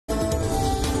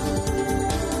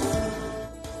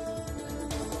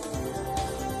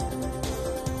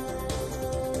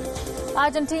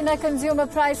Argentina consumer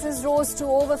prices rose to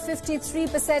over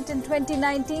 53% in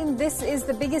 2019. This is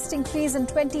the biggest increase in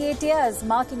 28 years,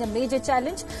 marking a major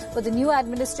challenge for the new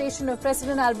administration of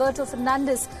President Alberto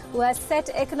Fernandez, who has set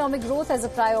economic growth as a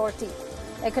priority.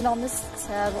 Economists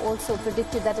have also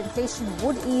predicted that inflation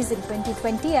would ease in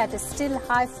 2020 at a still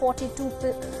high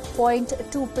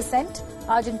 42.2%.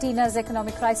 Argentina's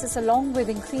economic crisis, along with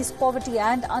increased poverty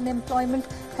and unemployment,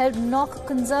 helped knock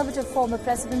conservative former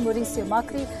President Mauricio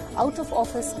Macri out of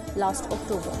office last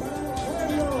October.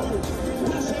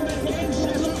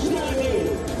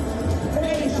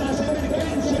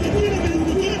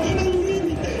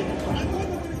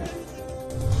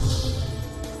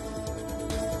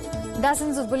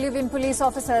 Dozens of Bolivian police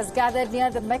officers gathered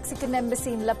near the Mexican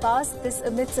embassy in La Paz. This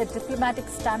amidst a diplomatic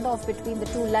standoff between the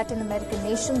two Latin American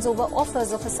nations over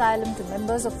offers of asylum to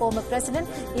members of former President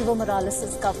Evo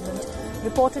Morales' government.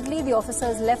 Reportedly, the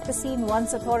officers left the scene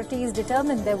once authorities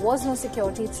determined there was no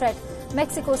security threat.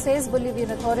 Mexico says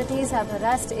Bolivian authorities have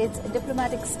harassed its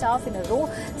diplomatic staff in a row,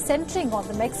 centering on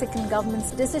the Mexican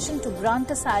government's decision to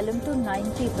grant asylum to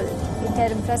 9 people.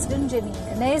 Interim President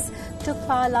Janine Áñez took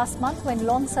power last month when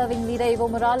long-serving leader Evo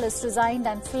Morales resigned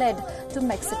and fled to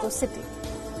Mexico City.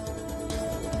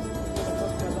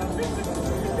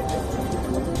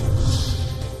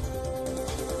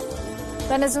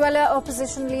 Venezuela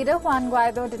opposition leader Juan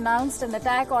Guaido denounced an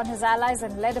attack on his allies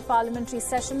and led a parliamentary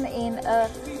session in a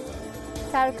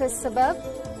Caracas suburb.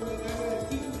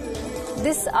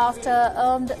 This after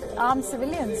armed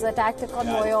civilians attacked a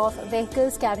convoy of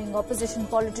vehicles carrying opposition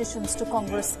politicians to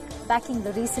Congress, backing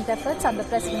the recent efforts under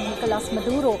President Nicolas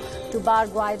Maduro to bar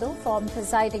Guaido from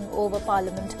presiding over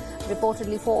parliament.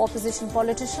 Reportedly, 4 opposition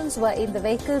politicians were in the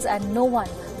vehicles and no one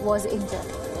was injured.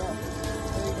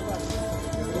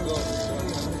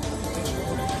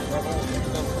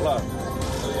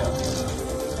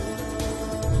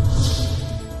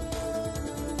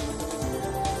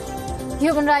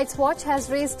 Human Rights Watch has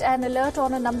raised an alert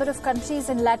on a number of countries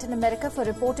in Latin America for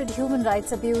reported human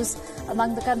rights abuse.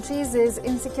 Among the countries is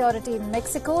insecurity in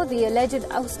Mexico, the alleged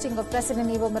ousting of President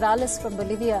Evo Morales from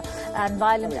Bolivia, and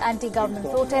violent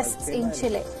anti-government protests in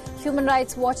Chile. Human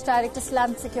Rights Watch Director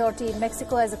slammed security in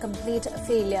Mexico as a complete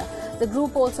failure. The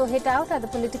group also hit out at the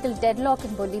political deadlock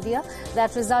in Bolivia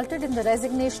that resulted in the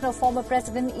resignation of former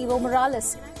President Evo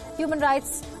Morales. Human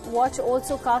Rights Watch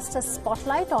also cast a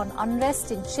spotlight on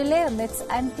unrest in Chile amidst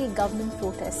anti-government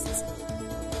protests.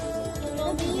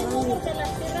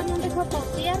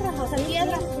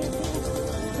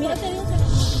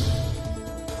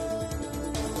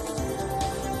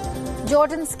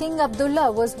 Jordan's King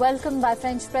Abdullah was welcomed by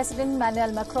French President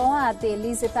Emmanuel Macron at the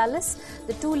Élysée Palace.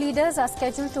 The two leaders are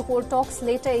scheduled to hold talks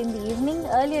later in the evening.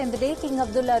 Earlier in the day, King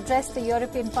Abdullah addressed the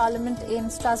European Parliament in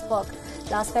Strasbourg.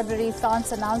 Last February,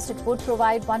 France announced it would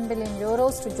provide €1 billion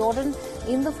to Jordan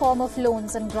in the form of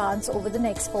loans and grants over the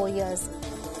next 4 years.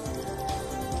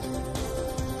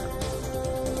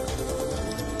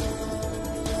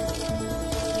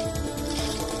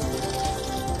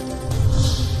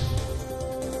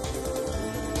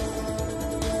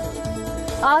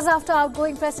 Hours after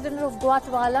outgoing President of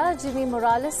Guatemala, Jimmy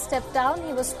Morales, stepped down,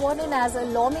 he was sworn in as a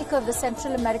lawmaker of the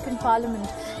Central American Parliament,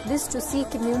 this to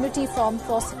seek immunity from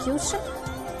prosecution.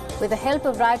 With the help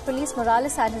of riot police,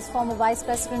 Morales and his former Vice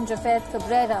President Rafael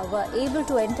Cabrera were able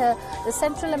to enter the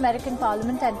Central American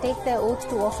Parliament and take their oath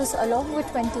to office along with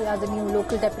 20 other new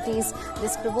local deputies.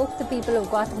 This provoked the people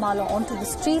of Guatemala onto the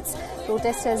streets,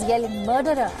 protesters yelling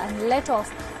 "murderer" and let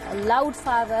off a loud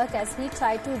firework as he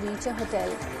tried to reach a hotel.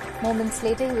 Moments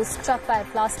later, he was struck by a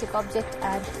plastic object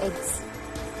and eggs.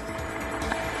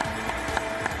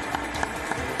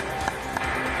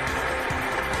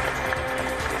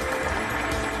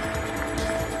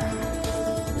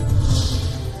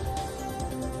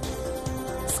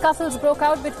 Scuffles broke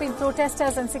out between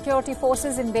protesters and security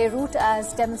forces in Beirut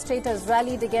as demonstrators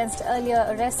rallied against earlier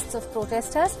arrests of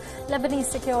protesters. Lebanese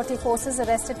security forces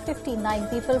arrested 59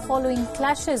 people following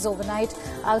clashes overnight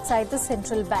outside the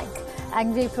central bank.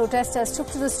 Angry protesters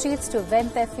took to the streets to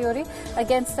vent their fury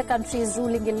against the country's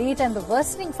ruling elite and the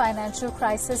worsening financial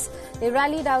crisis. They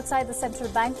rallied outside the central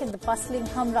bank in the bustling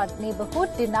Hamrat neighborhood,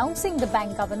 denouncing the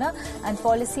bank governor and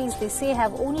policies they say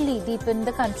have only deepened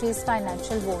the country's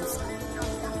financial woes.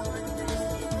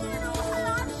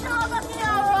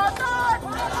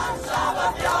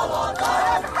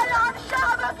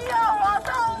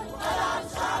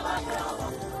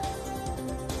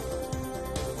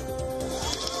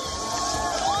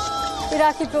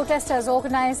 Iraqi protesters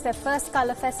organized their first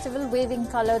colour festival, waving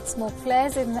coloured smoke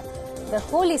flares in the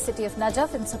holy city of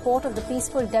Najaf in support of the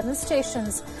peaceful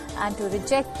demonstrations and to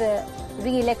reject the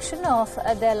re-election of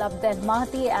Adel Abdel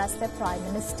Mahdi as their Prime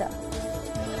Minister.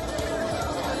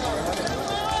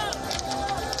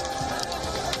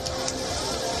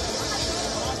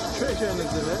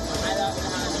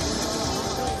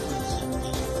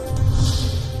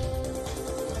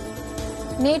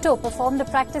 NATO performed a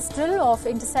practice drill of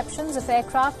interceptions of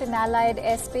aircraft in Allied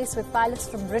airspace with pilots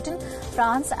from Britain,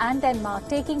 France and Denmark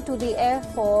taking to the air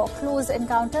for close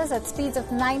encounters at speeds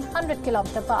of 900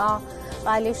 km per hour.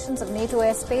 Violations of NATO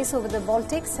airspace over the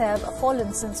Baltics have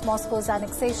fallen since Moscow's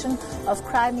annexation of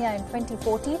Crimea in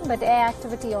 2014, but air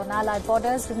activity on Allied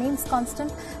borders remains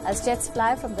constant as jets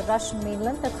fly from the Russian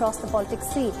mainland across the Baltic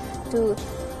Sea to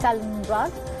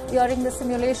Kaliningrad. During the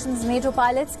simulations, NATO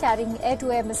pilots carrying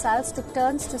air-to-air missiles took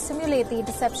turns to simulate the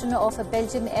interception of a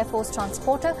Belgian Air Force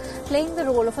transporter, playing the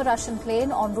role of a Russian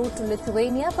plane en route to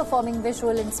Lithuania, performing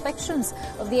visual inspections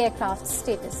of the aircraft's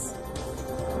status.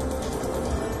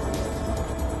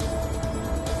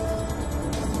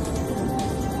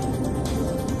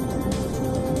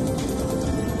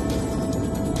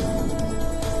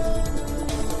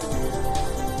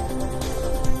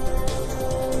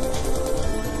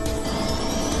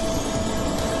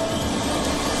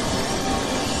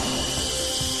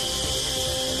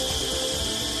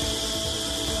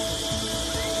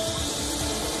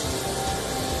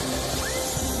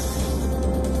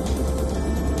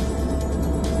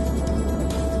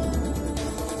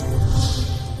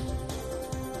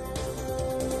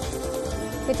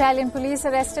 Italian police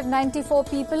arrested 94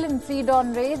 people in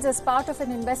pre-dawn raids as part of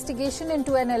an investigation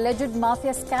into an alleged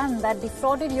mafia scam that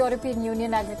defrauded European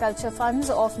Union agriculture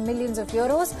funds of millions of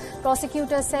euros.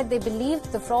 Prosecutors said they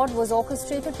believed the fraud was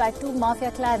orchestrated by two mafia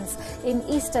clans in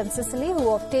eastern Sicily who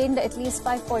obtained at least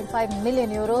 5.5 million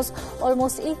euros,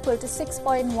 almost equal to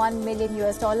 $6.1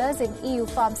 million in EU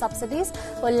farm subsidies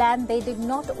for land they did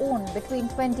not own between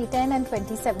 2010 and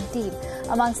 2017.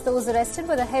 Amongst those arrested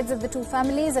were the heads of the two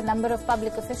families, a number of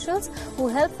public officials who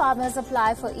help farmers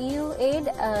apply for EU aid,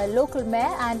 a local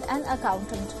mayor and an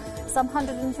accountant. Some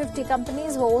 150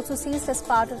 companies were also seized as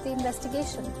part of the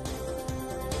investigation.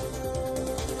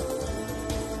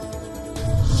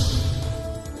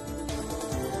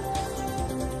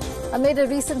 Amid a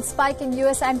recent spike in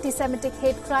U.S. anti-Semitic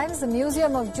hate crimes, the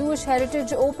Museum of Jewish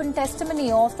Heritage opened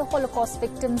testimony of the Holocaust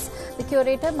victims. The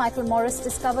curator, Michael Morris,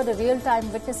 discovered a real-time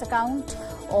witness account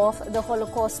of the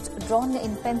Holocaust drawn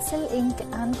in pencil, ink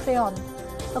and crayon.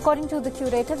 According to the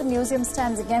curator, the museum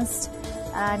stands against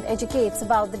and educates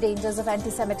about the dangers of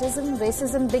anti-Semitism,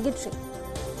 racism, bigotry.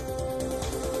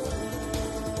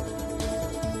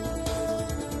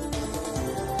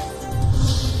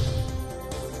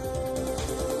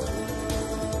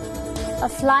 A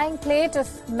flying plate of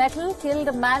metal killed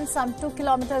a man some 2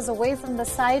 kilometers away from the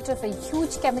site of a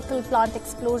huge chemical plant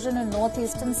explosion in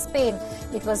northeastern Spain.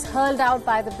 It was hurled out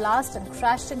by the blast and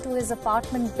crashed into his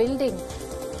apartment building,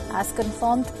 as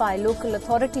confirmed by local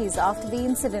authorities after the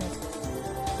incident.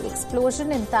 The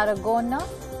explosion in Tarragona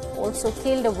also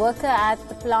killed a worker at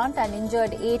the plant and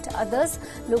injured 8 others.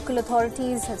 Local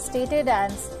authorities have stated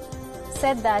and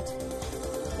said that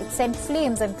it sent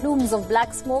flames and plumes of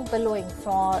black smoke billowing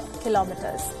for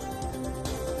kilometers.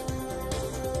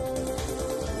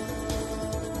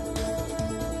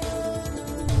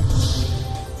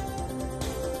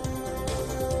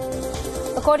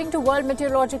 According to World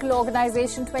Meteorological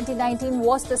Organization, 2019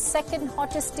 was the second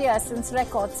hottest year since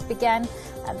records began,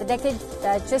 and the decade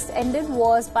that just ended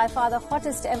was by far the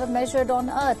hottest ever measured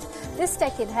on Earth. This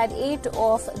decade had 8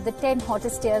 of the 10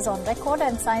 hottest years on record,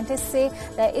 and scientists say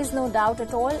there is no doubt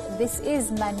at all this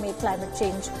is man-made climate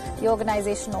change. The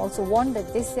organization also warned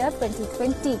that this year,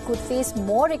 2020, could face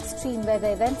more extreme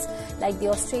weather events like the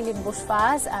Australian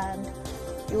bushfires and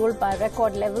fueled by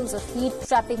record levels of heat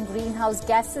trapping greenhouse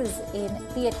gases in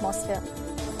the atmosphere.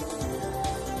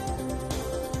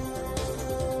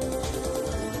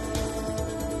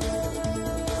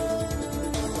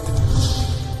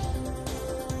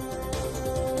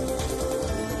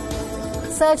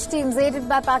 Search teams aided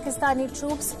by Pakistani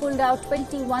troops pulled out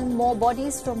 21 more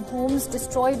bodies from homes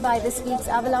destroyed by this week's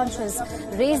avalanches,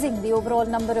 raising the overall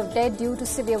number of dead due to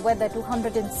severe weather to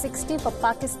 160 for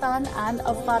Pakistan and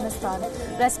Afghanistan.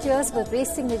 Rescuers were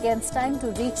racing against time to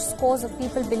reach scores of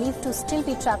people believed to still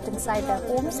be trapped inside their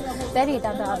homes, buried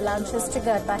under avalanches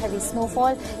triggered by heavy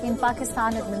snowfall in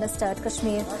Pakistan-administered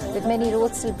Kashmir. With many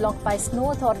roads still blocked by snow,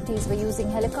 authorities were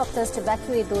using helicopters to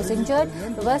evacuate those injured.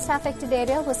 The worst affected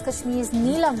area was Kashmir's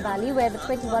Neelam Valley, where the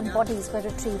 21 bodies were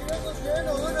retrieved.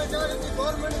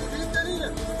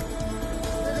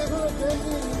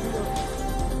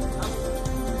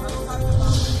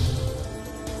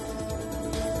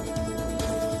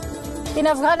 In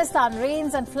Afghanistan,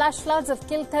 rains and flash floods have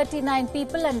killed 39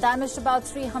 people and damaged about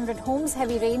 300 homes.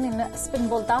 Heavy rain in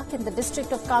Spinboldak in the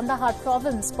district of Kandahar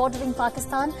province bordering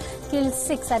Pakistan killed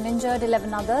 6 and injured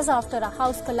 11 others after a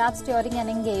house collapsed during an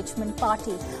engagement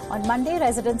party. On Monday,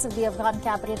 residents of the Afghan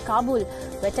capital Kabul,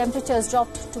 where temperatures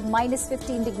dropped to minus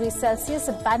 15 degrees Celsius,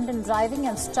 abandoned driving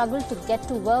and struggled to get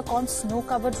to work on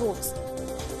snow-covered roads.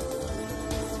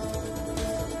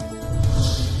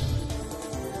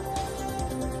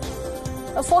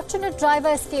 A fortunate driver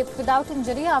escaped without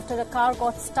injury after a car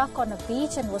got stuck on a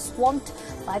beach and was swamped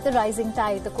by the rising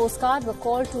tide. The Coast Guard were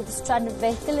called to the stranded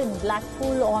vehicle in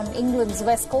Blackpool on England's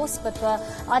west coast but were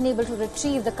unable to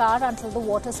retrieve the car until the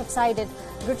water subsided.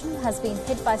 Britain has been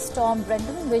hit by Storm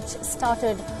Brendan, which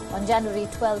started on January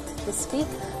 12th this week,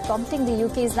 prompting the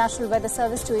UK's National Weather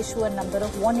Service to issue a number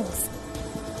of warnings.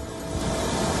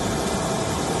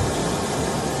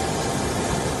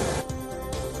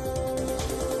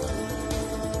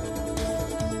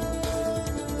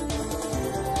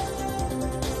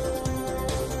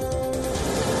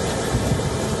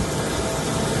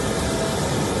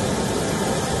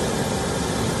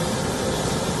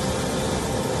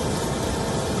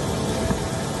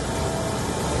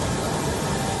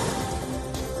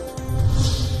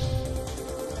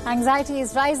 Anxiety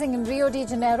is rising in Rio de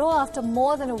Janeiro after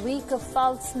more than a week of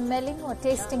foul-smelling or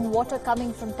tasting water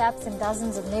coming from taps in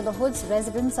dozens of neighborhoods.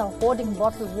 Residents are hoarding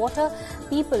bottled water.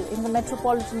 People in the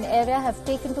metropolitan area have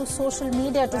taken to social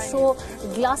media to show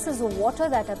glasses of water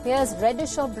that appears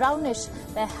reddish or brownish.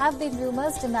 There have been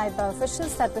rumors denied by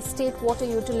officials that the state water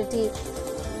utility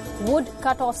would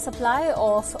cut off supply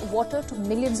of water to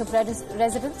millions of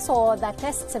residents, or that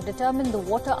tests have determined the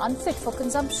water unfit for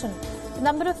consumption. The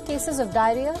number of cases of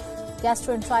diarrhea,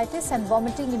 gastroenteritis and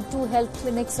vomiting in 2 health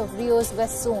clinics of Rio's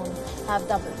West Zone have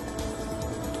doubled.